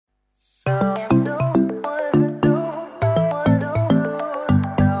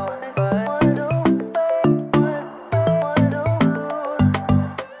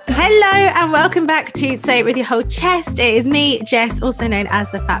Welcome back to Say It With Your Whole Chest. It is me, Jess, also known as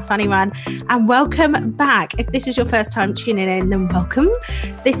the Fat Funny One, and welcome back. If this is your first time tuning in, then welcome.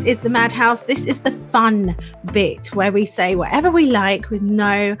 This is the Madhouse. This is the fun bit where we say whatever we like with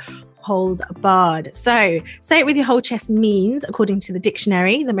no holes barred. So, Say It With Your Whole Chest means, according to the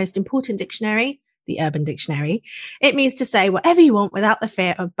dictionary, the most important dictionary, the Urban Dictionary, it means to say whatever you want without the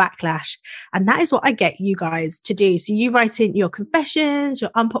fear of backlash. And that is what I get you guys to do. So you write in your confessions,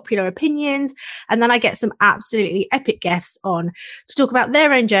 your unpopular opinions, and then I get some absolutely epic guests on to talk about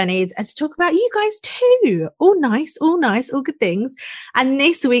their own journeys and to talk about you guys too. All nice, all good things. And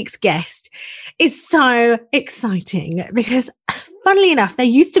this week's guest is so exciting because, funnily enough, they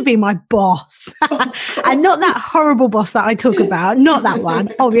used to be my boss. And not that horrible boss that I talk about, not that one,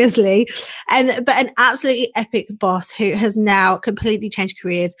 obviously, but an absolutely epic boss who has now completely changed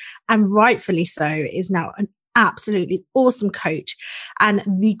careers, and rightfully so, is now an absolutely awesome coach and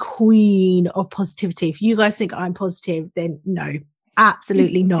the queen of positivity. If you guys think I'm positive, then no.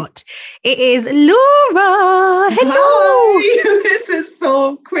 Absolutely not. It is Laura. Hello. Hi. This is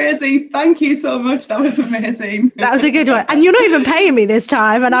so crazy. Thank you so much. That was amazing. That was a good one. And you're not even paying me this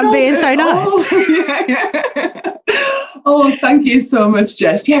time, and I'm being so nice. Yeah. Oh, thank you so much,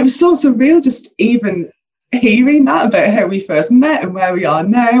 Jess. Yeah, it was so surreal just even hearing that about how we first met and where we are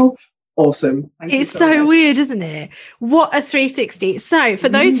now. Awesome. It's so weird, isn't it? What a 360. So for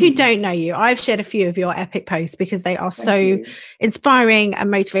those who don't know you, I've shared a few of your epic posts because they are so inspiring and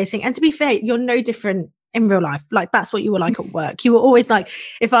motivating. And to be fair, you're no different in real life. Like, that's what you were like at work. You were always like,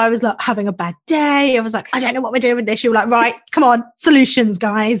 if I was like having a bad day, I was like, I don't know what we're doing with this. You were like, right, come on, solutions,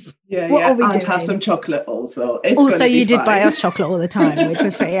 guys. Yeah, what are we doing? Have some chocolate also. Also, you did buy us chocolate all the time, which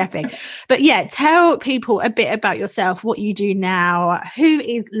was pretty epic. But yeah, tell people a bit about yourself, what you do now. Who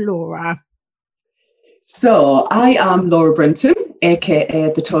is Laura? So I am Laura Brunton,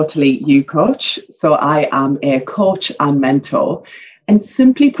 aka the Totally You Coach. So I am a coach and mentor. And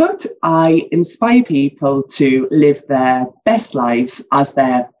simply put, I inspire people to live their best lives as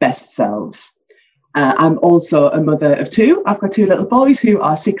their best selves. I'm also a mother of two. I've got two little boys who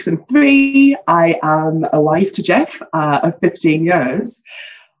are 6 and 3. I am a wife to Jeff of 15 years.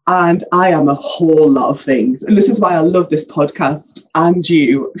 And I am a whole lot of things. And this is why I love this podcast and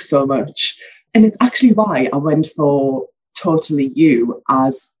you so much. And it's actually why I went for Totally You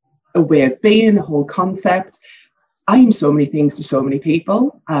as a way of being, a whole concept. I am so many things to so many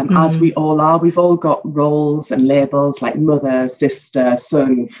people, as we all are. We've all got roles and labels like mother, sister,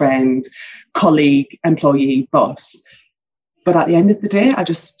 son, friend, colleague, employee, boss. But at the end of the day, I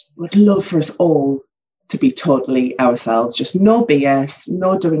just would love for us all to be totally ourselves. Just no BS,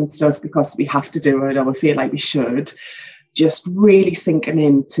 no doing stuff because we have to do it or we feel like we should. Just really sinking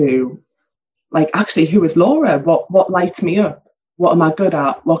into, like, actually, who is Laura? What lights me up? What am I good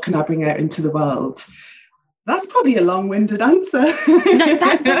at? What can I bring out into the world? That's probably a long-winded answer. No,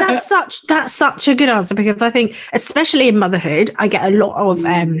 that's such a good answer, because I think, especially in motherhood, I get a lot of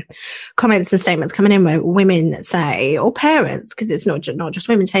comments and statements coming in where women say, or parents, because it's not just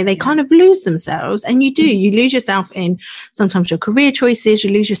women, say they kind of lose themselves, and you do. You lose yourself in sometimes your career choices.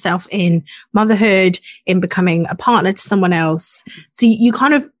 You lose yourself in motherhood, in becoming a partner to someone else. So you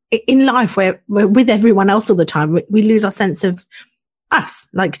kind of, in life, we're with everyone else all the time. We lose our sense of us,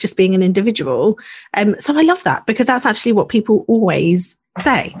 like just being an individual. So I love that, because that's actually what people always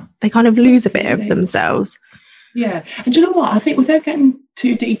say. They kind of lose a bit of themselves. Yeah. And do you know what? I think, without getting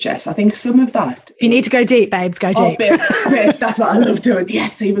too deep, Jess, I think some of that... If you need to go deep, babes, go deep. Yes, that's what I love doing.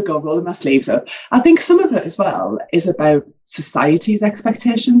 Yes, here we go, rolling my sleeves up. I think some of it as well is about society's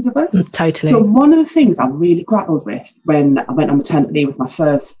expectations of us. Totally. So one of the things I really grappled with when I went on maternity leave with my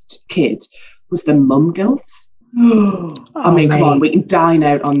first kid was the mum guilt. I mean, come on, we can dine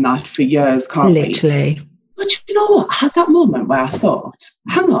out on that for years, can't we? Literally. But you know what? I had that moment where I thought,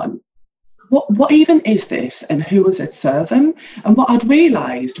 hang on, what even is this, and who was it serving? And what I'd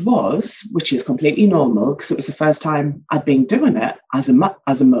realised was, which is completely normal, because it was the first time I'd been doing it as a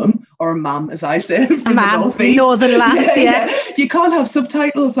mum, or a mam, as I say. A mam, northern lass, yeah. You can't have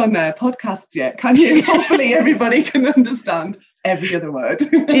subtitles on podcasts yet, can you? Hopefully everybody can understand every other word.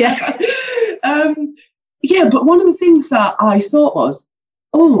 Yeah. Yeah, but one of the things that I thought was,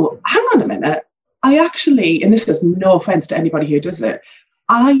 oh, hang on a minute. I actually, and this is no offence to anybody who does it,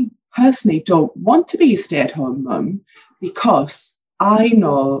 I personally don't want to be a stay-at-home mum, because I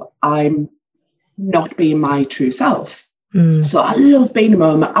know I'm not being my true self. So I love being a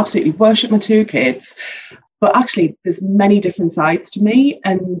mum. I absolutely worship my 2 kids. But actually, there's many different sides to me,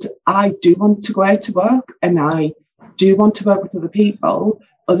 and I do want to go out to work, and I do want to work with other people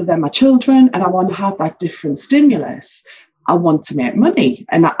other than my children, and I want to have that different stimulus. I want to make money.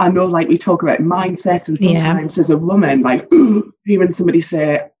 And I know, like, we talk about mindsets, and sometimes as a woman, like, hearing somebody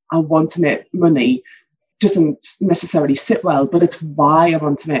say, I want to make money doesn't necessarily sit well, but it's why I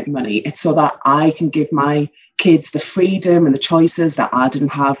want to make money. It's so that I can give my kids the freedom and the choices that I didn't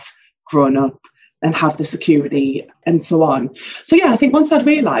have growing up, and have the security and so on. So yeah, I think once I'd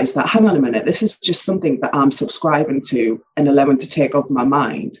realised that, hang on a minute, this is just something that I'm subscribing to and allowing to take over my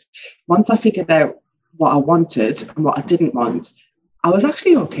mind. Once I figured out what I wanted and what I didn't want, I was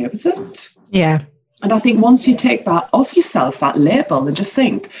actually okay with it. Yeah. And I think once you take that off yourself, that label, and just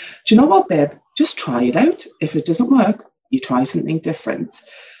think, do you know what, babe? Just try it out. If it doesn't work, you try something different.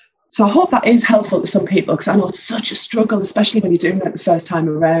 So I hope that is helpful to some people, because I know it's such a struggle, especially when you're doing it the first time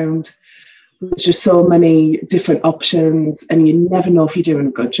around. There's just so many different options, and you never know if you're doing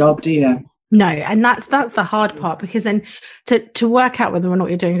a good job, do you? No, and that's the hard part, because then to work out whether or not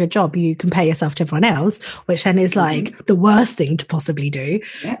you're doing a good job, you compare yourself to everyone else, which then is like the worst thing to possibly do,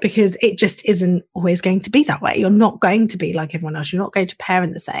 because it just isn't always going to be that way. You're not going to be like everyone else. You're not going to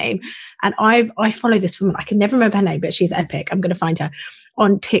parent the same. And I follow this woman. I can never remember her name, but she's epic. I'm going to find her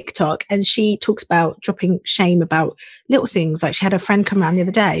on TikTok, and she talks about dropping shame about little things. Like, she had a friend come around the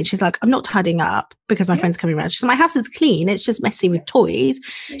other day, and she's like, I'm not tidying up because my friend's coming around. She's like, my house is clean, it's just messy with toys.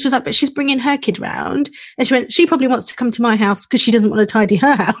 She was like, but she's bringing her kid round, and she went, she probably wants to come to my house because she doesn't want to tidy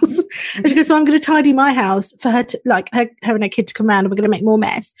her house. And she goes, so I'm going to tidy my house for her to, like, her and her kid to come around, and we're going to make more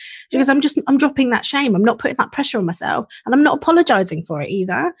mess. She goes, I'm dropping that shame. I'm not putting that pressure on myself, and I'm not apologizing for it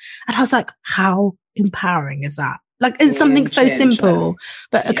either. And I was like, how empowering is that? Like, it's something so simple,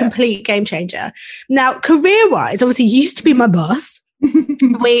 but a complete game changer. Now, career-wise, obviously, you used to be my boss.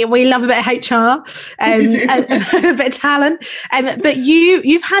 we love a bit of HR, a bit of talent, but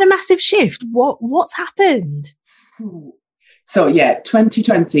you've had a massive shift. What's happened? So yeah,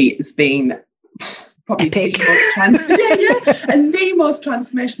 2020 has been probably epic. The most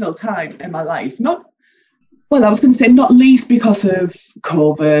transformational time in my life. Not least because of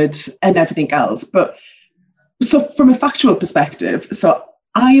COVID and everything else, but so from a factual perspective, so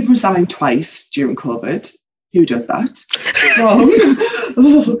I've resigned twice during COVID. Who does that?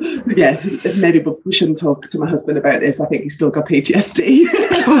 Maybe we shouldn't talk to my husband about this. I think he's still got PTSD.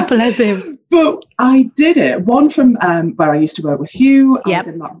 Oh, bless him. But I did it. One from where I used to work with you. I was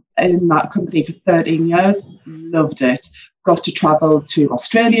in that company for 13 years. Loved it. Got to travel to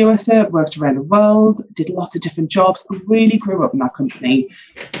Australia with it, worked around the world, did lots of different jobs. I really grew up in that company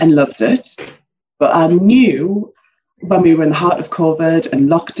and loved it. But I knew when we were in the heart of COVID and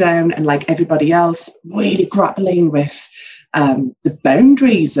lockdown, and like everybody else, really grappling with the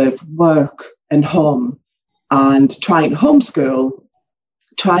boundaries of work and home, and trying to homeschool,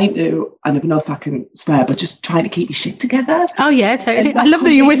 and I don't know if I can swear, but just trying to keep your shit together. Oh yeah, totally. I love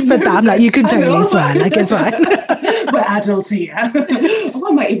that you whispered that. I'm like, you can totally swear, like, it's fine. We're adults here.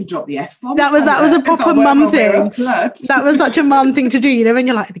 I might even drop the F-bomb. That was a proper mum thing. That was such a mum thing to do, you know, when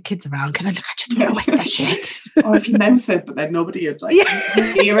you're like, the kids around, I just want to whisper shit. Or if you meant it, but then nobody would like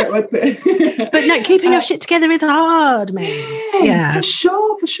hear it with it. But no, keeping your shit together is hard, man. Yeah. For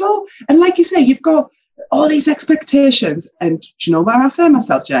sure. And like you say, you've got all these expectations, and do you know where I find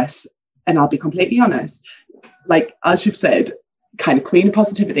myself, Jess? And I'll be completely honest, like, as you've said, kind of queen of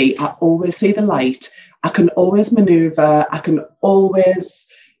positivity. I always see the light. I can always maneuver. I can always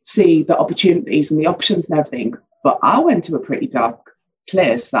see the opportunities and the options and everything. But I went to a pretty dark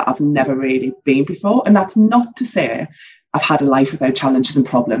place that I've never really been before. And that's not to say I've had a life without challenges and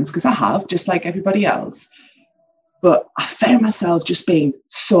problems, because I have, just like everybody else. But I found myself just being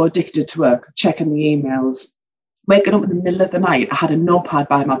so addicted to work, checking the emails, waking up in the middle of the night. I had a notepad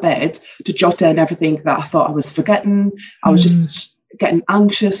by my bed to jot down everything that I thought I was forgetting. I was just getting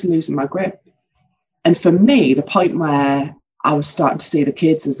anxious, losing my grip. And for me, the point where I was starting to see the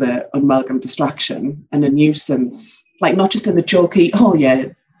kids as an unwelcome distraction and a nuisance, like not just in the jokey, oh yeah,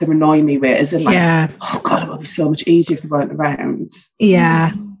 they're annoying me way, as in like, oh God, it would be so much easier if they weren't around.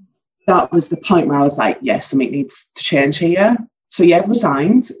 Yeah. That was the point where I was like, yes, something needs to change here. So yeah,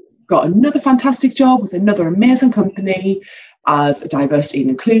 resigned, got another fantastic job with another amazing company as a diversity and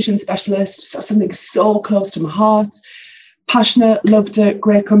inclusion specialist. So something so close to my heart, passionate, loved it,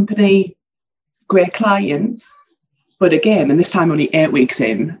 great company, great clients. But again, and this time only 8 weeks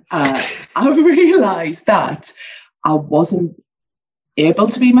in, I realised that I wasn't able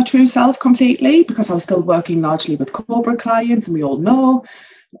to be my true self completely, because I was still working largely with corporate clients, and we all know,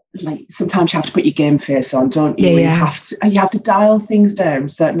 like, sometimes you have to put your game face on, don't you? Yeah. You have to dial things down,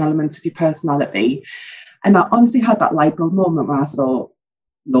 certain elements of your personality. And I honestly had that light bulb moment where I thought,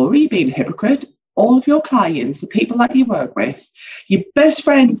 Laurie, you're being a hypocrite. all of your clients, the people that you work with, your best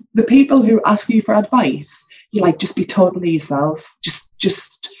friends, the people who ask you for advice, you're like, just be totally yourself.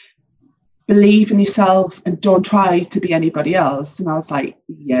 Just believe in yourself and don't try to be anybody else. And I was like,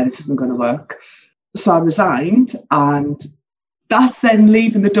 yeah, this isn't going to work. So I resigned, and that's then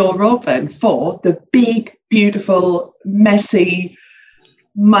leaving the door open for the big, beautiful, messy,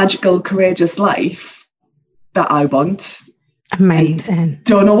 magical, courageous life that I want. Amazing. And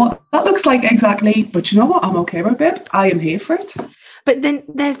don't know what that looks like exactly, but you know what? I'm okay with it. I am here for it. But then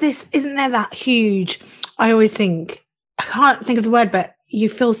there's this, isn't there that huge, I always think, I can't think of the word, but you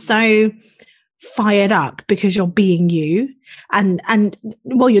feel so fired up because you're being you, and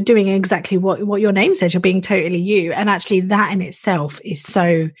well, you're doing exactly what your name says. You're being totally you, and actually that in itself is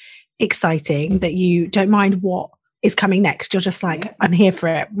so exciting that you don't mind what is coming next. You're just like, I'm here for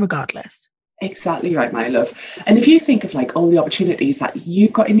it regardless. Exactly right, my love. And if you think of like all the opportunities that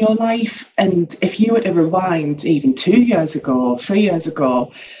you've got in your life, and if you were to rewind even 2 years ago, 3 years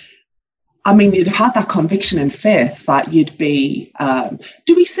ago, I mean, you'd have had that conviction and faith that you'd be,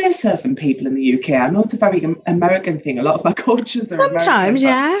 do we say serving people in the UK? I know it's a very American thing. A lot of my coaches are sometimes,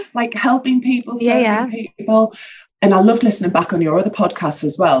 American, like helping people, serving people. And I loved listening back on your other podcasts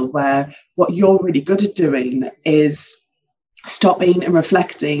as well, where what you're really good at doing is stopping and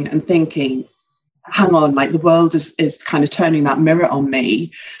reflecting and thinking, hang on, like the world is kind of turning that mirror on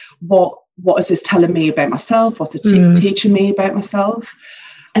me. What is this telling me about myself? What's it teaching me about myself?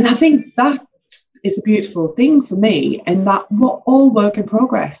 And I think that is a beautiful thing for me, in that we're all work in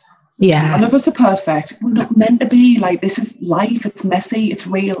progress. Yeah. None of us are perfect. We're not meant to be. Like, this is life. It's messy. It's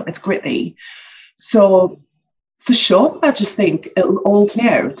real. It's gritty. So for sure, I just think it'll all play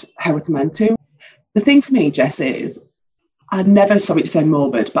out how it's meant to. The thing for me, Jess, is sorry to sound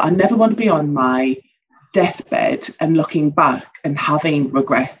morbid, but I never want to be on my deathbed and looking back and having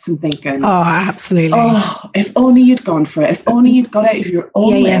regrets and thinking, oh, absolutely, oh, if only you'd gone for it, if only you'd got out of your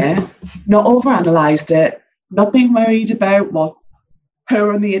own way, not overanalyzed it, not being worried about what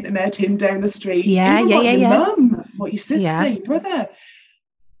her on the internet, him down the street, your mum, what your sister, your brother.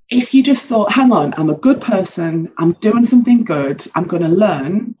 If you just thought, hang on, I'm a good person, I'm doing something good, I'm going to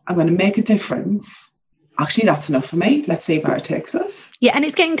learn, I'm going to make a difference, actually, that's enough for me. Let's see where it takes us. Yeah, and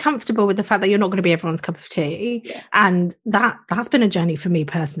it's getting comfortable with the fact that you're not going to be everyone's cup of tea. Yeah. And that's been a journey for me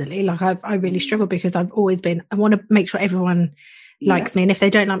personally. Like, I really struggle because I've always been, I want to make sure everyone likes me. And if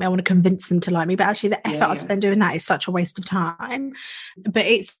they don't like me, I want to convince them to like me. But actually, the effort I've spent doing that is such a waste of time. But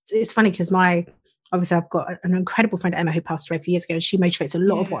it's funny because obviously I've got an incredible friend, Emma, who passed away a few years ago, and she motivates a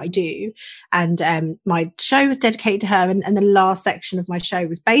lot of what I do. And my show was dedicated to her. And the last section of my show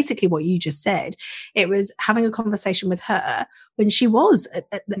was basically what you just said. It was having a conversation with her when she was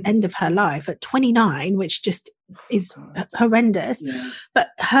at the end of her life at 29, which just is horrendous. Yeah.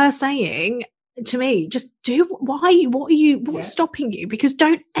 But her saying to me, just what's stopping you? Because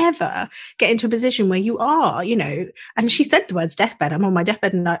don't ever get into a position where you are, and she said the words deathbed. I'm on my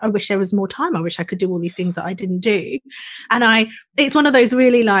deathbed and I wish there was more time. I wish I could do all these things that I didn't do. And it's one of those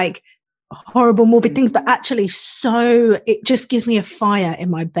really like horrible, morbid things, but actually it just gives me a fire in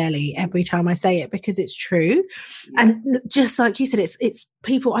my belly every time I say it, because it's true. Yeah. And just like you said, it's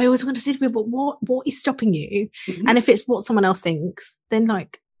people, I always want to say to people, what is stopping you? Mm-hmm. And if it's what someone else thinks, then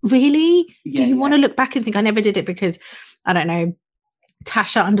like, really? Do you want to look back and think I never did it because, I don't know,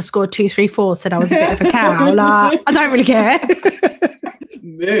 Tasha _234 said I was a bit of a cow? Like, I don't really care.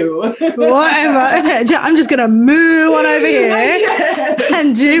 Moo. Whatever. I'm just going to moo on over here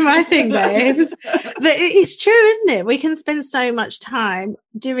and do my thing, babes. But it's true, isn't it? We can spend so much time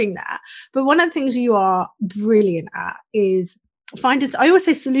doing that. But one of the things you are brilliant at is I always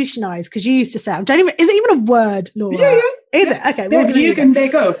say solutionize, because you used to say, is it even a word, Laura? Yeah. Is it? Okay. You can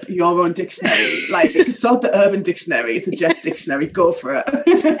make up your own dictionary. Like, consult the Urban Dictionary. It's a Jess dictionary. Go for it.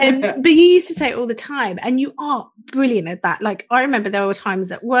 But you used to say it all the time, and you are brilliant at that. Like, I remember there were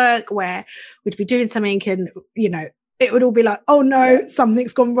times at work where we'd be doing something and, it would all be like, oh no,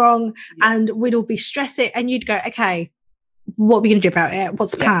 something's gone wrong. Yeah. And we'd all be stressing, and you'd go, okay, what are we going to do about it?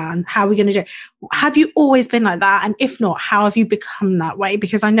 What's the plan? How are we going to do it? Have you always been like that? And if not, how have you become that way?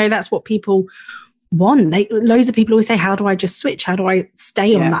 Because I know that's what people want. Loads of people always say, how do I just switch? How do I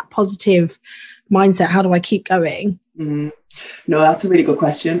stay on that positive mindset? How do I keep going? Mm-hmm. No, that's a really good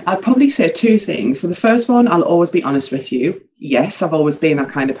question. I'd probably say two things. So the first one, I'll always be honest with you. Yes, I've always been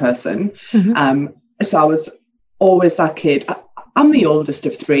that kind of person. Mm-hmm. So I was always that kid. I'm the oldest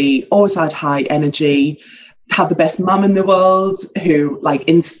of three, always had high energy, had the best mum in the world who like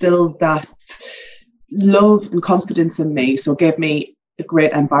instilled that love and confidence in me. So gave me a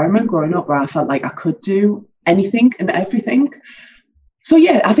great environment growing up where I felt like I could do anything and everything. So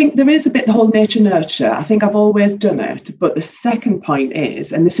yeah, I think there is a bit the whole nature nurture. I think I've always done it. But the second point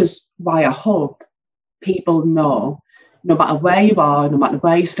is, and this is why I hope people know, no matter where you are, no matter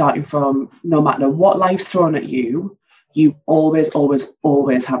where you're starting from, no matter what life's thrown at you, you always, always,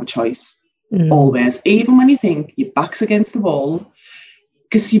 always have a choice. Always. Even when you think your back's against the wall,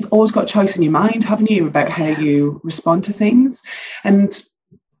 because you've always got a choice in your mind, haven't you, about how you respond to things. And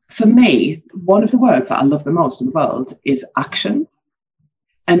for me, one of the words that I love the most in the world is action.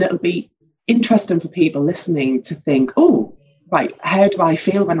 And it'll be interesting for people listening to think, oh, right, how do I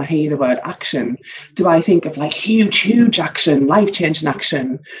feel when I hear the word action? Do I think of like huge action, life-changing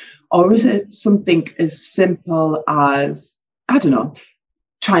action? Or is it something as simple as, I don't know,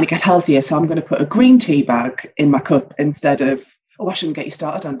 trying to get healthier? So I'm going to put a green tea bag in my cup instead of, oh, I shouldn't get you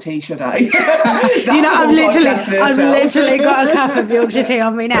started on tea, should I? I've literally got a cup of Yorkshire tea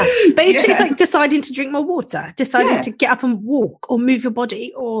on me now. But it's like deciding to drink more water, deciding to get up and walk or move your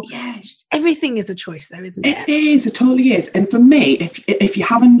body, or everything is a choice though, isn't it? It is, it totally is. And for me, if you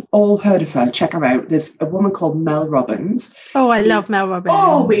haven't all heard of her, check her out. There's a woman called Mel Robbins. Oh, I love Mel Robbins.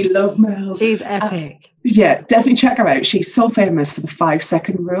 Oh, we love Mel. She's epic. Yeah, definitely check her out. She's so famous for the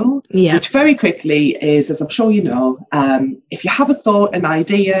 5-second rule, which very quickly is, as I'm sure you know, if you have a thought, an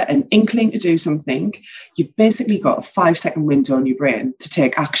idea, an inkling to do something, you've basically got a 5-second window in your brain to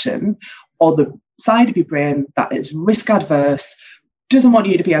take action, or the side of your brain that is risk adverse, doesn't want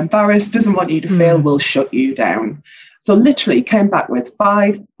you to be embarrassed, doesn't want you to fail, will shut you down. So literally came backwards,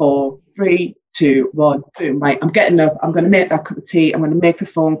 5, 4, 3, 2, 1, boom, right, I'm getting up, I'm going to make that cup of tea, I'm going to make the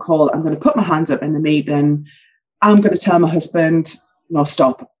phone call, I'm going to put my hands up in the meeting, I'm going to tell my husband, no,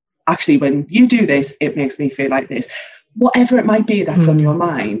 stop. Actually, when you do this, it makes me feel like this. Whatever it might be that's on your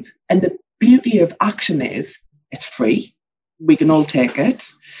mind. And the beauty of action is it's free. We can all take it.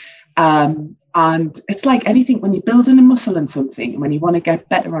 And it's like anything, when you're building a muscle in something, when you want to get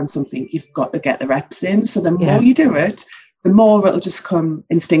better on something, you've got to get the reps in. So the more you do it, the more it'll just come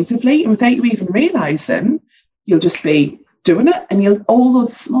instinctively, and without you even realizing, you'll just be doing it, and all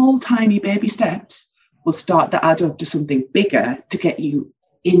those small, tiny baby steps will start to add up to something bigger to get you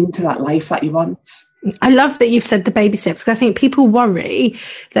into that life that you want. I love that you've said the baby steps, because I think people worry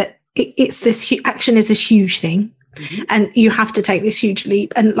that it's this action is this huge thing. And you have to take this huge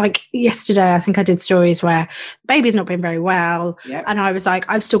leap. And like yesterday, I think I did stories where the baby's not been very well. And I was like,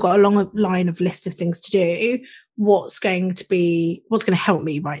 I've still got a long line of list of things to do. What's going to help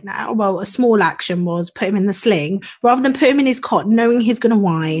me right now? Well, a small action was put him in the sling rather than put him in his cot, knowing he's going to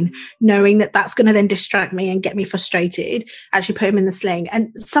whine, knowing that that's going to then distract me and get me frustrated. Actually put him in the sling,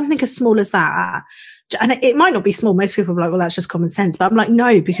 and something as small as that. And it might not be small. Most people are like, well, that's just common sense. But I'm like,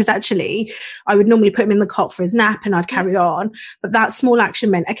 no, because actually I would normally put him in the cot for his nap and I'd carry on. But that small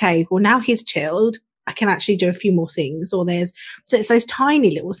action meant, okay, well, now he's chilled, I can actually do a few more things. Or so it's those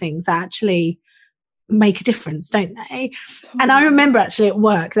tiny little things that actually make a difference, don't they? And I remember actually at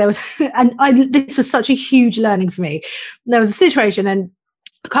work, there was, this was such a huge learning for me. There was a situation, and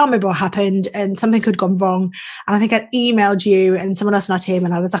I can't remember what happened, and something had gone wrong. And I think I'd emailed you and someone else on our team,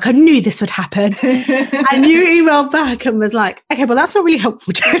 and I was like, I knew this would happen. And you emailed back and was like, okay, well, that's not really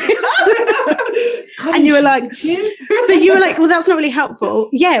helpful, and you were like, but you were like, well, that's not really helpful.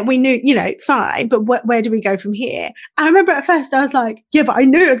 Yeah, we knew, fine. But where do we go from here? I remember at first I was like, yeah, but I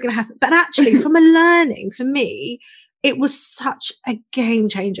knew it was going to happen. But actually, from a learning, for me, it was such a game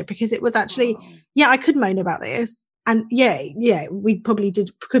changer, because it was actually, I could moan about this. And we probably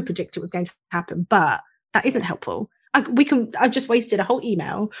could predict it was going to happen, but that isn't helpful. I've just wasted a whole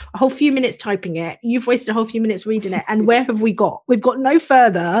email, a whole few minutes typing it. You've wasted a whole few minutes reading it. And where have we got? We've got no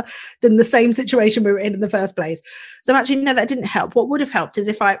further than the same situation we were in the first place. So actually, no, that didn't help. What would have helped is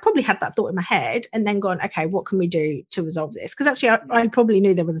if I probably had that thought in my head and then gone, okay, what can we do to resolve this? Because actually I probably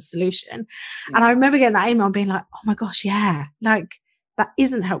knew there was a solution. And I remember getting that email and being like, oh my gosh, like that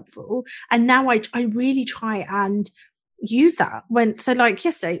isn't helpful. And now I really try and use that like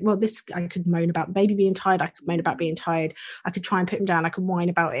yesterday, I could moan about the baby being tired, I could moan about being tired, I could try and put him down, I could whine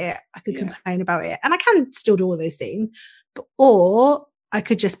about it, I could complain about it, and I can still do all those things, or I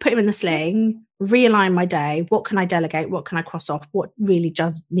could just put him in the sling, realign my day, what can I delegate, what can I cross off, what really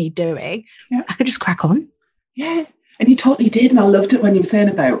does need doing. I could just crack on. And you totally did, and I loved it when you were saying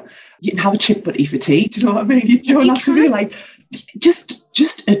about you can have a chip buddy for tea. Do you know what I mean? You don't have to be like,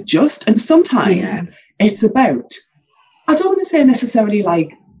 just adjust. And sometimes it's about, I don't want to say necessarily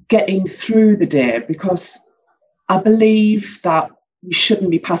like getting through the day, because I believe that we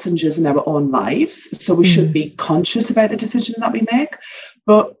shouldn't be passengers in our own lives. So we should be conscious about the decisions that we make.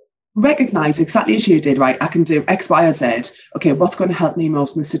 But recognize exactly as you did, right? I can do X, Y, or Z. Okay, what's going to help me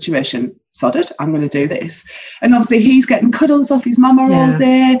most in this situation? Sod it, I'm going to do this. And obviously he's getting cuddles off his mama all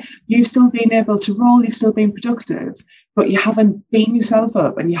day. You've still been able to roll, you've still been productive, but you haven't beaten yourself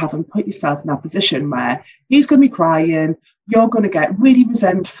up and you haven't put yourself in that position where he's going to be crying, you're going to get really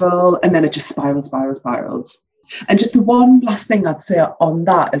resentful, and then it just spirals. And just the one last thing I'd say on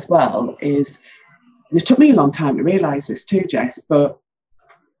that as well is, and it took me a long time to realise this too, Jess, but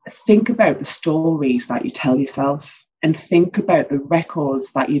think about the stories that you tell yourself and think about the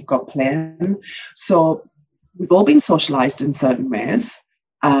records that you've got playing. So we've all been socialised in certain ways,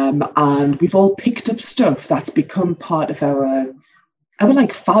 and we've all picked up stuff that's become part of our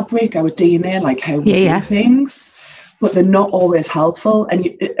like fabric, our DNA, like how we do things, but they're not always helpful. And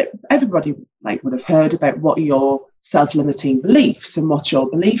everybody like would have heard about what are your self-limiting beliefs and what's your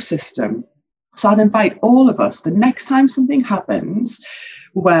belief system. So I'd invite all of us, the next time something happens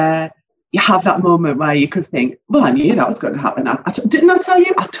where you have that moment where you could think, well, I knew that was going to happen. Didn't I tell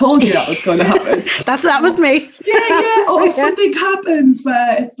you? I told you that was going to happen. That was me. Yeah. Or something happens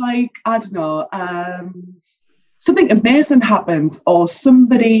where it's like, I don't know, something amazing happens, or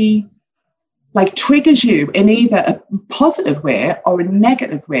somebody like triggers you in either a positive way or a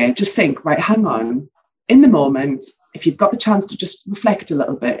negative way. Just think, right, hang on. In the moment, if you've got the chance to just reflect a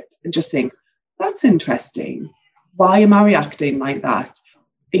little bit and just think, that's interesting. Why am I reacting like that?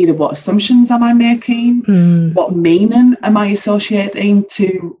 Either what assumptions am I making? What meaning am I associating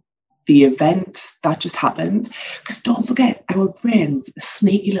to the event that just happened? Because don't forget, our brains are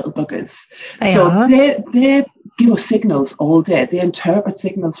sneaky little buggers. They give us signals all day. They interpret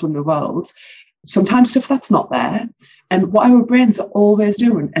signals from the world. Sometimes stuff that's not there. And what our brains are always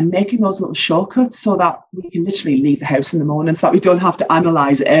doing and making those little shortcuts so that we can literally leave the house in the morning, so that we don't have to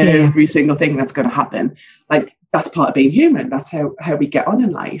analyse every single thing that's going to happen. Like, that's part of being human. That's how we get on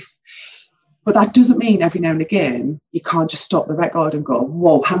in life. But that doesn't mean every now and again you can't just stop the record and go,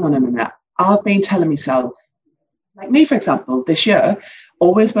 whoa, hang on a minute. I've been telling myself, like me, for example, this year,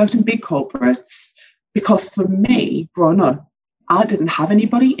 always worked in big corporates, because for me, growing up, I didn't have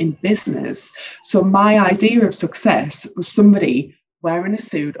anybody in business. So my idea of success was somebody wearing a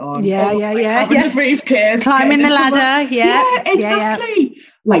suit on, having a briefcase, climbing the ladder. Yeah, exactly.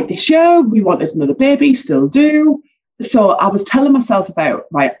 Like this year, we wanted another baby, still do. So I was telling myself about,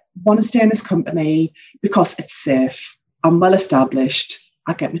 right, I want to stay in this company because it's safe, I'm well established,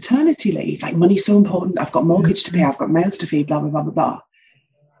 I get maternity leave, like money's so important, I've got mortgage to pay, I've got mouths to feed, blah, blah, blah, blah, blah.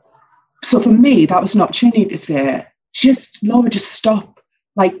 So for me, that was an opportunity to say, Laura, just stop.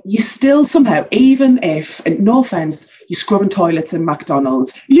 Like, you still somehow, even if, and no offense, you're scrubbing toilets in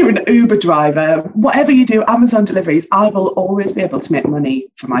McDonald's, you're an Uber driver, whatever you do, Amazon deliveries, I will always be able to make money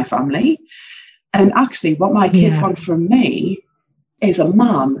for my family. And actually, what my kids want from me is a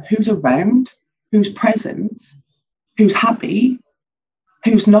mum who's around, who's present, who's happy,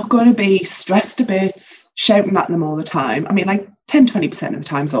 who's not going to be stressed to bits, shouting at them all the time. I mean, like 10-20% of the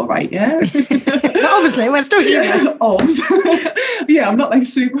time's all right, yeah? Obviously, we're still human. Yeah, I'm not like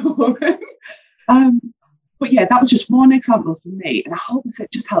Superwoman. But yeah, that was just one example for me. And I hope if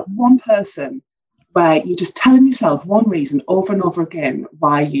it just helped one person, where you're just telling yourself one reason over and over again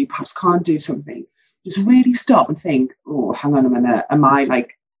why you perhaps can't do something, just really stop and think, oh, hang on a minute, am I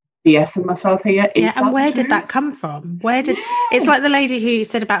like BSing myself here? And where did that come from? It's like the lady who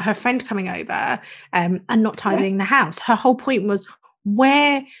said about her friend coming over and not tidying the house. Her whole point was,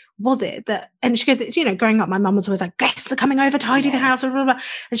 where was it that, and she goes, it's, growing up, my mum was always like, guests are coming over, tidy the house, blah, blah, blah.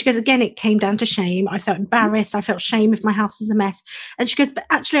 And she goes, again, it came down to shame. I felt embarrassed. I felt shame if my house was a mess. And she goes, but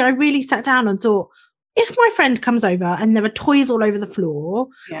actually I really sat down and thought, if my friend comes over and there are toys all over the floor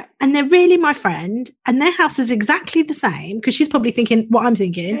and they're really my friend and their house is exactly the same, because she's probably thinking what I'm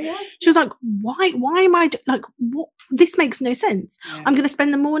thinking. She was like, why am I like, what? This makes no sense. I'm going to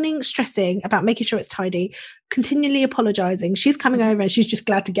spend the morning stressing about making sure it's tidy, continually apologizing. She's coming over and she's just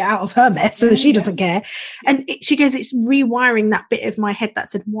glad to get out of her mess, so she doesn't care. And she goes, it's rewiring that bit of my head that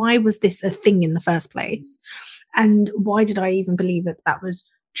said, why was this a thing in the first place? And why did I even believe that was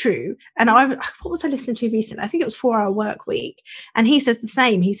true? And what was I listening to recently? I think it was 4 Hour Work Week, and he says the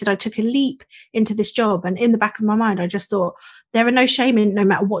same. He said, I took a leap into this job, and in the back of my mind I just thought, there are no shame in no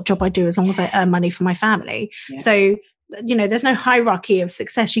matter what job I do, as long as I earn money for my family. So there's no hierarchy of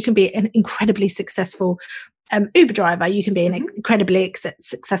success. You can be an incredibly successful Uber driver, you can be an incredibly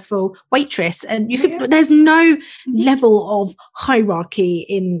successful waitress, and you could there's no level of hierarchy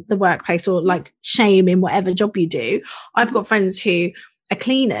in the workplace or like shame in whatever job you do. I've got friends who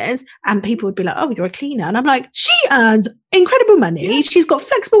cleaners, and people would be like, oh, you're a cleaner. And I'm like, she earns incredible money. Yeah. She's got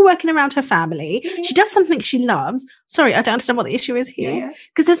flexible working around her family. Yeah. She does something she loves. Sorry, I don't understand what the issue is here.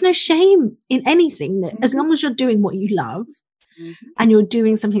 Because there's no shame in anything that as long as you're doing what you love and you're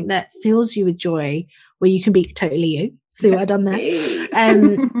doing something that fills you with joy, where you can be totally you. See what I've done there?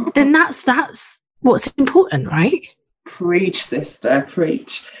 Then that's what's important, right? Preach, sister,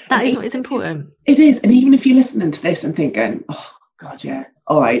 preach. That is what is important. It is. And even if you're listening to this and thinking, oh, God, yeah,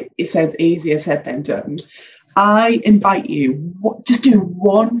 all right, it sounds easier said than done. I invite you, just do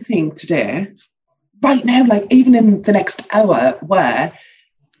one thing today, right now, like even in the next hour, where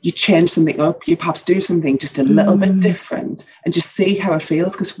you change something up, you perhaps do something just a little bit different and just see how it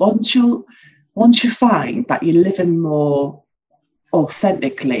feels. Because once you find that you're living more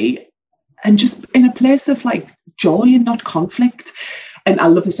authentically and just in a place of like joy and not conflict. And I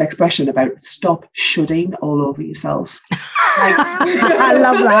love this expression about stop shoulding all over yourself. Like, I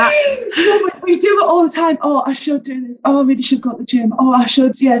love that. We do it all the time. Oh, I should do this. Oh, I really should go to the gym. Oh, I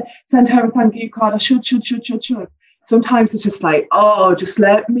should, send her a thank you card. I should. Sometimes it's just like, oh, just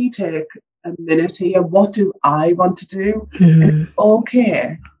let me take a minute here. What do I want to do? And it's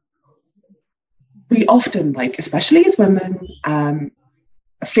okay. We often, like, especially as women,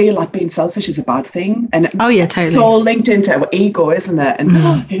 feel like being selfish is a bad thing. And totally. It's all linked into our ego, isn't it? And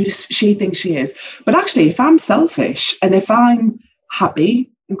who does she think she is? But actually, if I'm selfish and if I'm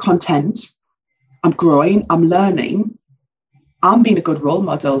happy and content, I'm growing, I'm learning, I'm being a good role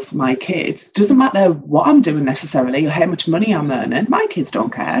model for my kids. Doesn't matter what I'm doing necessarily or how much money I'm earning. My kids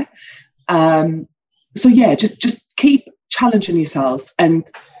don't care. Just keep challenging yourself. And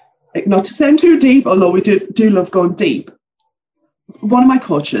like, not to sound too deep, although we do love going deep. One of my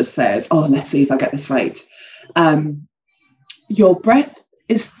coaches says, let's see if I get this right. Your breath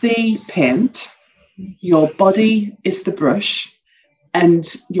is the paint, your body is the brush, and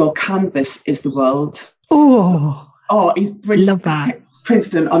your canvas is the world. He's brilliant. Love that.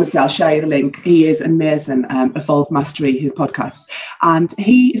 Princeton, honestly, I'll share you the link. He is amazing. Evolve Mastery, his podcast. And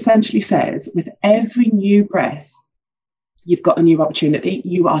he essentially says, with every new breath, you've got a new opportunity.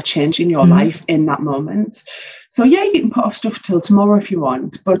 You are changing your life in that moment. So you can put off stuff till tomorrow if you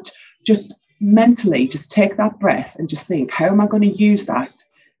want, but just mentally just take that breath and just think, how am I going to use that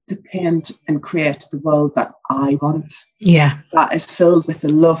to paint and create the world that I want? Yeah. That is filled with the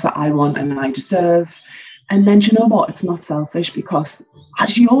love that I want and I deserve. And then, you know what? It's not selfish, because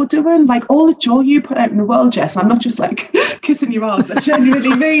as you're doing, like, all the joy you put out in the world, Jess, I'm not just like kissing your ass, I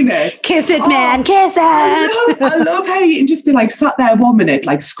genuinely mean it. Kiss it, man, kiss it. I love how you can just be like sat there 1 minute,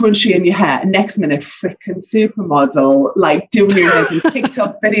 like scrunchy in your hair, and next minute, freaking supermodel, like doing your nails and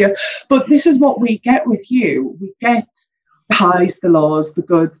TikTok videos. But this is what we get with you. We get the highs, the lows, the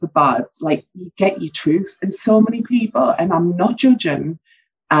goods, the bads. Like, you get your truth. And so many people, and I'm not judging,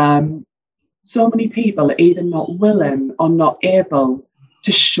 so many people are either not willing or not able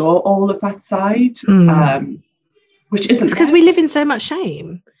to show all of that side, which isn't. It's because we live in so much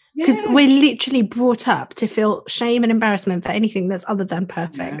shame. Because we're literally brought up to feel shame and embarrassment for anything that's other than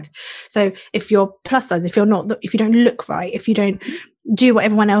perfect. So if you're plus size, if you don't look right, if you don't do what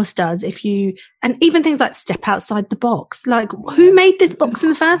everyone else does, and even things like step outside the box, like, who made this box in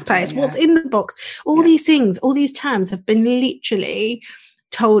the first place? What's in the box? All these things, all these terms have been literally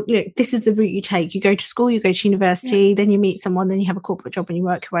told, this is the route you take. You go to school, you go to university, then you meet someone, then you have a corporate job and you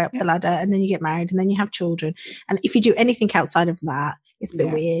work your way up the ladder, and then you get married, and then you have children. And if you do anything outside of that, it's a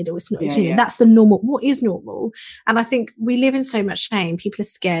bit weird, or it's not. That's the normal. What is normal? And I think we live in so much shame. People are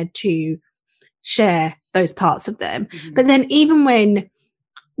scared to share those parts of them. But then even when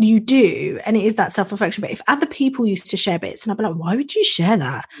you do, and it is that self-reflection, but if other people used to share bits, and I'd be like, why would you share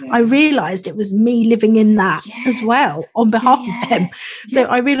that? I realized it was me living in that as well on behalf of them. So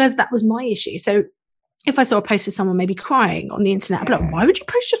I realized that was my issue. So if I saw a post of someone maybe crying on the internet, I'd be like, why would you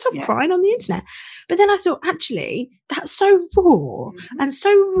post yourself crying on the internet? But then I thought, actually, that's so raw and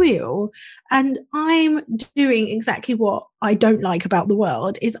so real. And I'm doing exactly what I don't like about the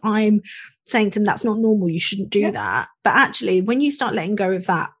world, is I'm saying to them, that's not normal. You shouldn't do that. But actually, when you start letting go of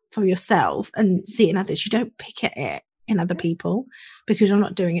that for yourself and see it in others, you don't pick at it in other people, because you're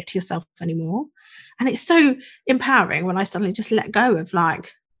not doing it to yourself anymore. And it's so empowering when I suddenly just let go of,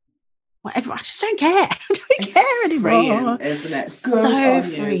 like, whatever, I just don't care. I don't care anymore. Freeing, isn't it? So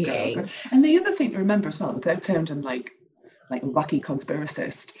freeing. And the other thing to remember as well, without sounding like a wacky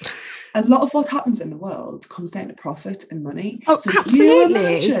conspiracist, a lot of what happens in the world comes down to profit and money. Oh, so absolutely.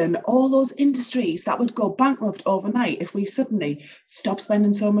 You imagine all those industries that would go bankrupt overnight if we suddenly stop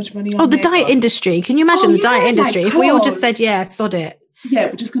spending so much money on the diet industry. Can you imagine the diet industry? If we all just said, sod it. Yeah,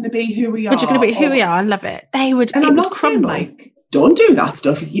 we're just going to be who we are. We're just going to be who we are. I love it. They would, and it I'm would not crumble. saying, like, don't do that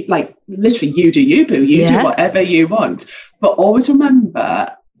stuff. Like literally, you do you, boo. You do whatever you want. But always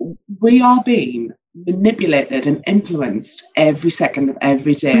remember, we are being manipulated and influenced every second of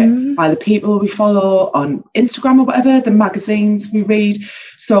every day by the people we follow on Instagram or whatever, the magazines we read.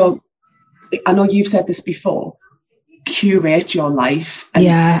 So I know you've said this before. Curate your life.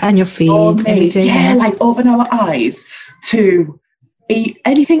 And your feed. Like open our eyes to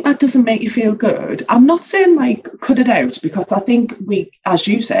anything that doesn't make you feel good. I'm not saying like cut it out, because I think as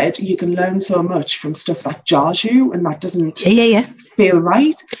you said, you can learn so much from stuff that jars you and that doesn't feel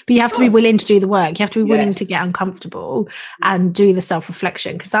right. But you have to be willing to do the work. You have to be willing to get uncomfortable and do the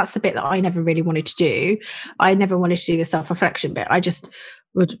self-reflection, because that's the bit that I never really wanted to do. I never wanted to do the self-reflection bit. I just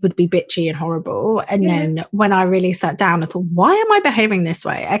would be bitchy and horrible. And then when I really sat down, I thought, why am I behaving this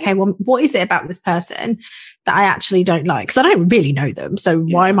way? Okay, well, what is it about this person that I actually don't like? Because I don't really know them. So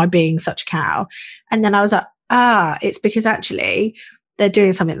why am I being such a cow? And then I was like, it's because actually they're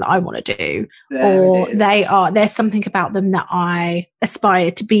doing something that I want to do, or there's something about them that I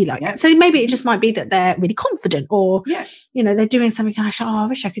aspire to be like. So maybe it just might be that they're really confident, or, they're doing something and I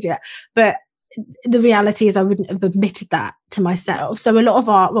wish I could do that. But the reality is I wouldn't have admitted that to myself. So a lot of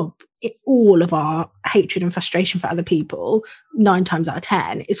all of our hatred and frustration for other people, 9 times out of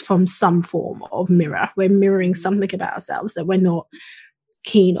 10, is from some form of mirror. We're mirroring something about ourselves that we're not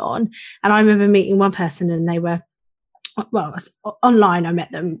keen on. And I remember meeting one person, and they were, online I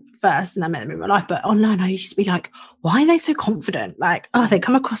met them first and I met them in real life, but online I used to be like, why are they so confident? Like, they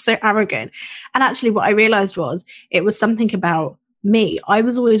come across so arrogant. And actually what I realized was it was something about me. I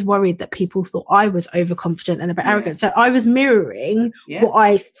was always worried that people thought I was overconfident and a bit arrogant. So I was mirroring what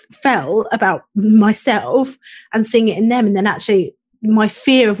I felt about myself and seeing it in them. And then actually my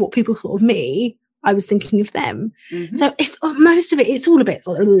fear of what people thought of me, I was thinking of them. So it's most of it, it's all a bit,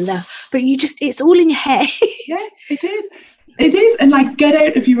 but it's all in your head. Yeah, it is. It is. And like, get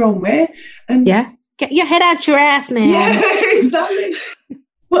out of your own way. And get your head out your ass, man. Yeah, exactly.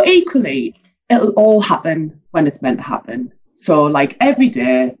 But equally, it'll all happen when it's meant to happen. So like every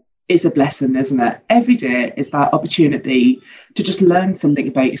day is a blessing, isn't it? Every day is that opportunity to just learn something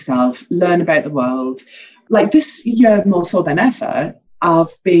about yourself, learn about the world. Like this year, more so than ever,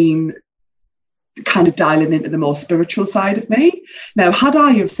 I've been kind of dialing into the more spiritual side of me. Now, had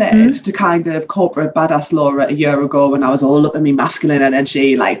I have said to kind of corporate badass Laura a year ago when I was all up in my masculine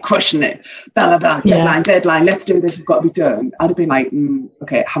energy, like crushing it, blah, blah, blah, deadline, let's do this, we've got to be done, I'd have been like,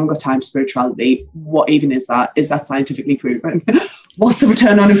 okay, haven't got time for spirituality. What even is that? Is that scientifically proven? What's the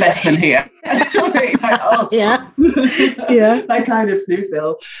return on investment here? That kind of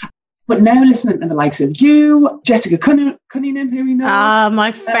snoozeville. But now listening to the likes of you, Jessica Cunningham, who we know.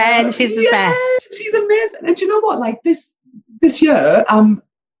 My friend, she's the best. She's amazing. And do you know what? Like this year, I'm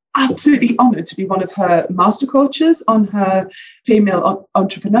absolutely honoured to be one of her master coaches on her female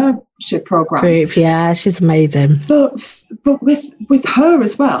entrepreneurship program. Group, yeah, she's amazing. But with her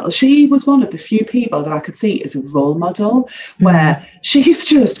as well, she was one of the few people that I could see as a role model where she's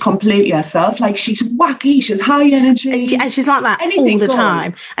just completely herself. Like she's wacky, she's high energy, and she's like that all the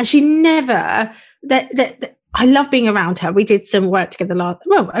time. And she never I love being around her. We did some work together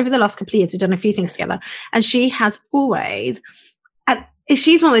over the last couple of years. We've done a few things together, and she has always.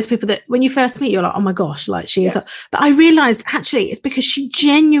 She's one of those people that when you first meet, you're like, oh my gosh, like she is. But I realized actually it's because she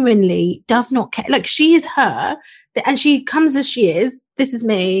genuinely does not care. Like she is her, and she comes as she is. This is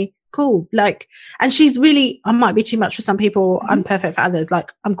me. Cool. Like, and she's really, I might be too much for some people. I'm perfect for others.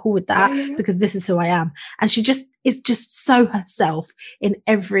 Like, I'm cool with that because this is who I am. And she just is just so herself in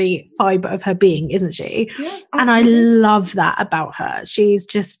every fiber of her being, isn't she? Yeah, and I love that about her. She's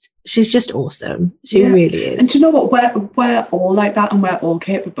just awesome. She really is. And do you know what? We're all like that, and we're all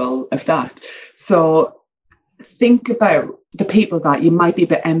capable of that. So think about the people that you might be a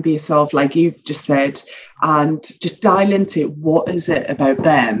bit envious of, like you've just said, and just dial into what is it about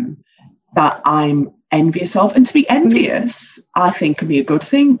them that I'm envious of. And to be envious, I think can be a good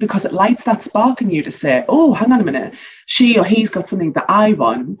thing because it lights that spark in you to say, oh, hang on a minute, she or he's got something that I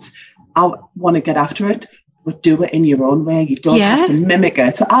want to get after it. But do it in your own way. You don't have to mimic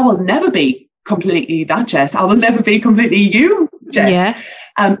it. So I will never be completely that Jess. I will never be completely you, Jess. Yeah.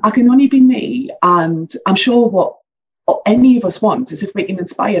 I can only be me. And I'm sure what any of us want is if we can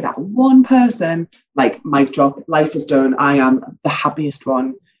inspire that one person, like mic drop, life is done. I am the happiest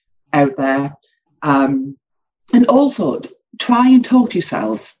one out there. And also try and talk to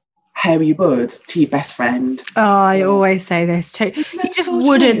yourself how you would to your best friend. Oh, I always say this too. You just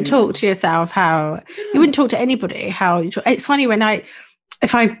wouldn't talk to yourself how you wouldn't talk to anybody how it's funny when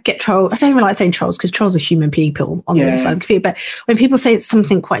if I get trolled, I don't even like saying trolls because trolls are human people on the other side of the computer, but when people say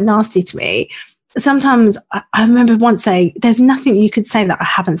something quite nasty to me, sometimes I remember once saying, there's nothing you could say that I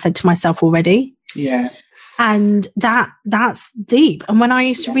haven't said to myself already. Yeah. And that's deep. And when I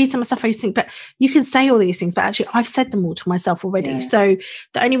used to read some of stuff, I used to think, but you can say all these things, but actually I've said them all to myself already. Yeah. So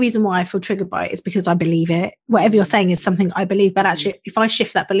the only reason why I feel triggered by it is because I believe it. Whatever you're saying is something I believe, but actually if I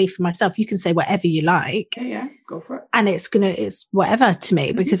shift that belief for myself, you can say whatever you like. Yeah, go for it. And it's whatever to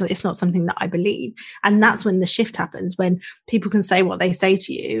me, because it's not something that I believe. And that's when the shift happens, when people can say what they say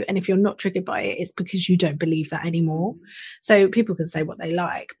to you. And if you're not triggered by it, it's because you don't believe that anymore. So people can say what they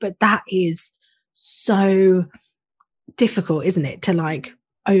like, but that is so difficult, isn't it, to like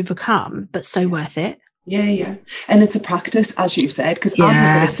overcome, but so worth it. Yeah. And it's a practice, as you said, because I'm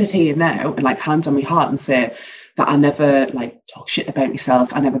not going to sit here now and like hand on my heart and say that I never like talk shit about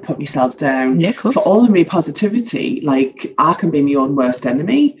myself. I never put myself down. Yeah, for all of my positivity. Like I can be my own worst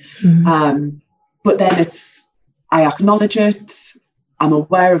enemy. But then I acknowledge it. I'm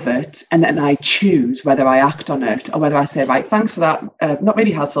aware of it, and then I choose whether I act on it or whether I say, right, thanks for that. Not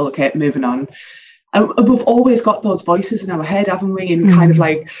really helpful. Okay, moving on. And we've always got those voices in our head, haven't we? And kind of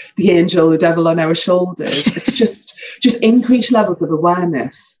like the angel, the devil on our shoulders. It's just increased levels of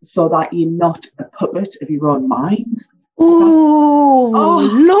awareness so that you're not a puppet of your own mind. Oh,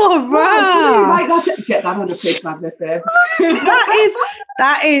 Laura! Right, get that on a page magnet, babe.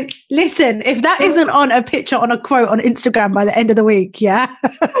 that is. Listen, if that isn't on a picture, on a quote on Instagram by the end of the week, yeah.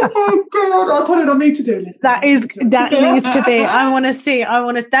 Oh God, I'll put it on me to do list. That needs to be. I want to see.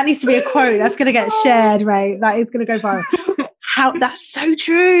 That needs to be a quote. That's going to get shared, right? That is going to go viral. That's so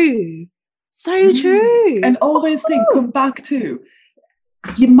true. So true. And always come back to.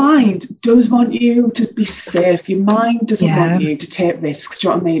 Your mind does want you to be safe. Your mind doesn't want you to take risks. Do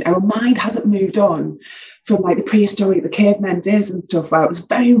you know what I mean? Our mind hasn't moved on from like the prehistoric, the cavemen days and stuff where it was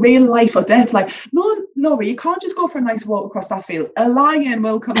very real life or death. Like, no, Laurie, you can't just go for a nice walk across that field. A lion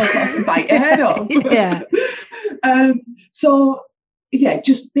will come across and bite your head off. Yeah. So,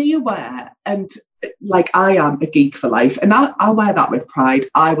 just be aware. And like I am a geek for life, and I wear that with pride.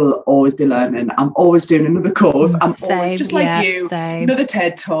 I will always be learning. I'm always doing another course. I'm always just like you, another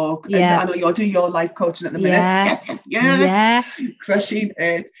TED talk. And I know you're doing your life coaching at the minute. Yes. Crushing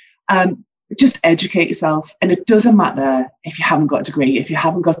it. Just educate yourself, and it doesn't matter if you haven't got a degree, if you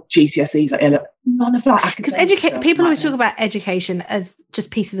haven't got GCSEs, or none of that. Because people always talk about education as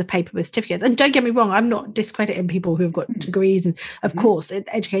just pieces of paper with certificates. And don't get me wrong, I'm not discrediting people who've got degrees, and of course,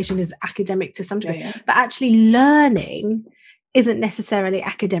 education is academic to some degree, but actually learning isn't necessarily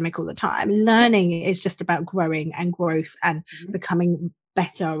academic all the time. Learning is just about growing and growth and becoming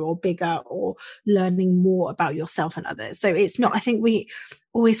better or bigger or learning more about yourself and others. So it's not, I think we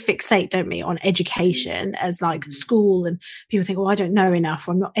always fixate, don't we, on education as like school, and people think, I don't know enough,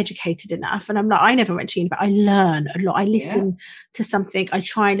 or I'm not educated enough. And I'm like, I never went to uni, but I learn a lot. I listen to something, I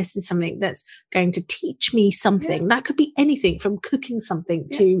try and listen to something that's going to teach me something. That could be anything from cooking something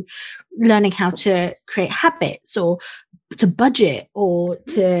to learning how to create habits, or to budget, or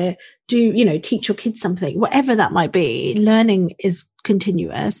to do, teach your kids something, whatever that might be. Learning is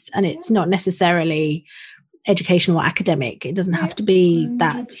continuous, and it's not necessarily educational or academic. It doesn't have to be 100%.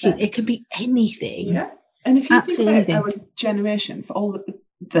 That. It could be anything. Yeah. And if you think about our generation, for all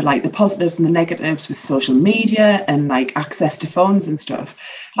the positives and the negatives with social media and like access to phones and stuff,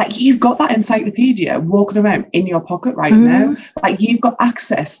 like you've got that encyclopedia walking around in your pocket right now. Like you've got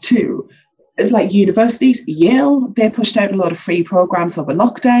access to like universities. Yale, they pushed out a lot of free programs over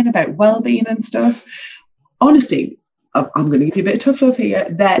lockdown about well-being and stuff. Honestly, I'm going to give you a bit of tough love here.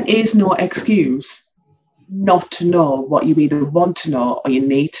 There is no excuse not to know what you either want to know or you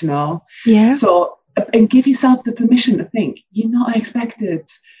need to know. Yeah. So, and give yourself the permission to think you're not expected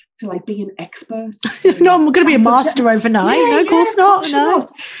to like be an expert. No, I'm going to be a master overnight. No, of course not. No.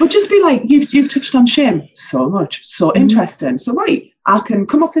 But just be like, you've touched on shame so much, so interesting. So right, I can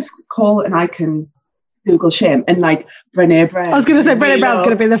come off this call and I can Google shame, and like Brené Brown. I was going to say Brené Brown's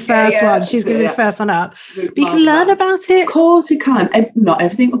going to be the first one. She's going to be the first one up. But you can learn about it. Of course you can. And not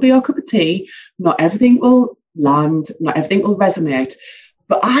everything will be your cup of tea. Not everything will land. Not everything will resonate.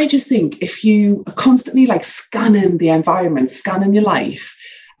 But I just think if you are constantly like scanning the environment, scanning your life,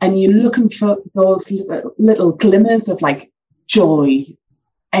 and you're looking for those little glimmers of like joy,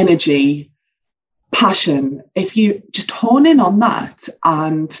 energy, passion, if you just hone in on that,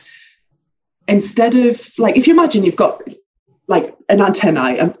 and instead of like, if you imagine you've got like an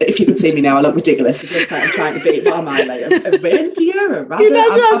antennae, if you can see me now, I look ridiculous. It looks like I'm trying to be, what am I, like a reindeer? A rabbit?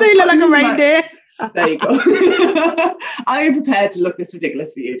 You look like a reindeer. There you go. I am prepared to look this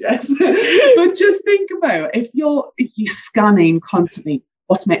ridiculous for you, Jess. But just think about if you're scanning constantly,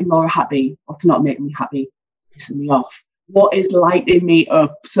 what's making Laura happy, what's not making me happy, pissing me off, What is lighting me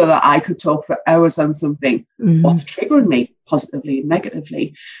up so that I could talk for hours on something? What's triggering me positively and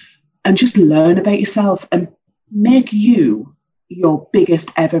negatively? And just learn about yourself and make you your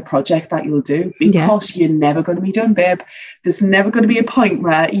biggest ever project that you'll do, because you're never going to be done, babe. There's never going to be a point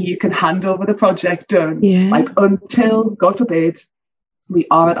where you can hand over the project done. Like, until, God forbid, we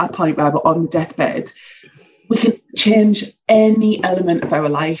are at that point where we're on the deathbed, we can change any element of our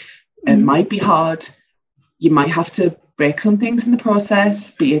life. It might be hard. You might have to break some things in the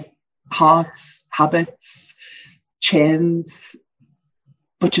process, be it hearts, habits, chains,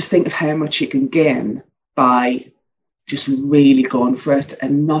 but just think of how much you can gain by just really going for it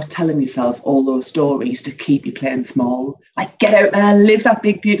and not telling yourself all those stories to keep you playing small. Like, get out there, live that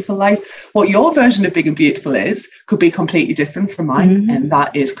big, beautiful life. What your version of big and beautiful is could be completely different from mine, and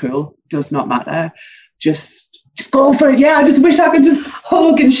that is cool. Does not matter. Just go for it. Yeah, I just wish I could just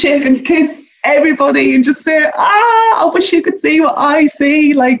hug and shake and kiss everybody and just say, I wish you could see what I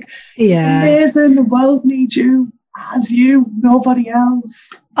see. Like, amazing. The world needs you as you, nobody else.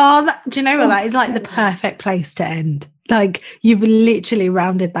 Oh, do you know what? That is like the perfect place to end. Like, you've literally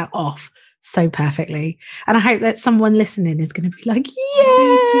rounded that off so perfectly. And I hope that someone listening is going to be like,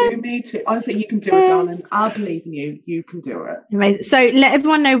 Me too. Honestly, you can do it, darling. I believe in you. You can do it. Amazing. So let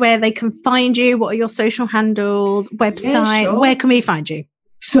everyone know where they can find you. What are your social handles, website? Sure. Where can we find you?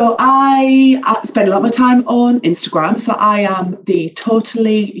 So I spend a lot of my time on Instagram. So I am the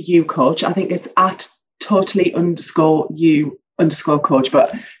Totally You Coach. I think it's at totally_you_coach,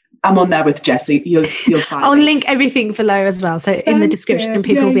 but I'm on there with Jessie. You'll find I'll link everything below as well. So in the description,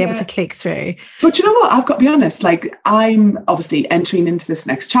 people will be able to click through. But you know what? I've got to be honest, like, I'm obviously entering into this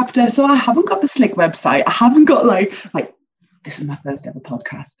next chapter. So I haven't got the slick website. I haven't got like this is my first ever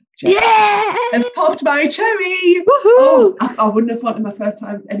podcast. Jess. Yeah! Has popped my cherry. Woohoo! Oh, I wouldn't have wanted my first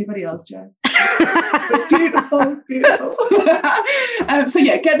time with anybody else, Jess. It's beautiful. It's beautiful. So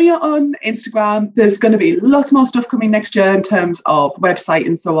yeah, get me on Instagram. There's going to be lots more stuff coming next year in terms of website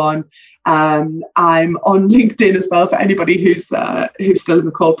and so on. I'm on LinkedIn as well for anybody who's still in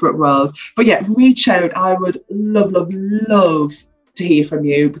the corporate world. But yeah, reach out. I would love to hear from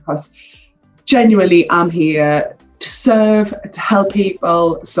you, because genuinely I'm here to serve, to help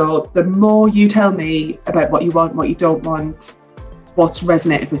people. So the more you tell me about what you want, what you don't want, what's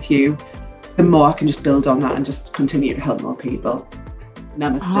resonated with you, the more I can just build on that and just continue to help more people.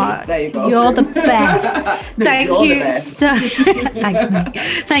 Namaste. There you go. You're the best. Thank you so thanks, Meg.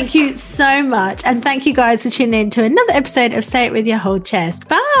 Thank you so much. And thank you guys for tuning in to another episode of Say It With Your Whole Chest.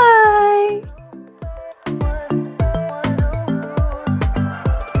 Bye.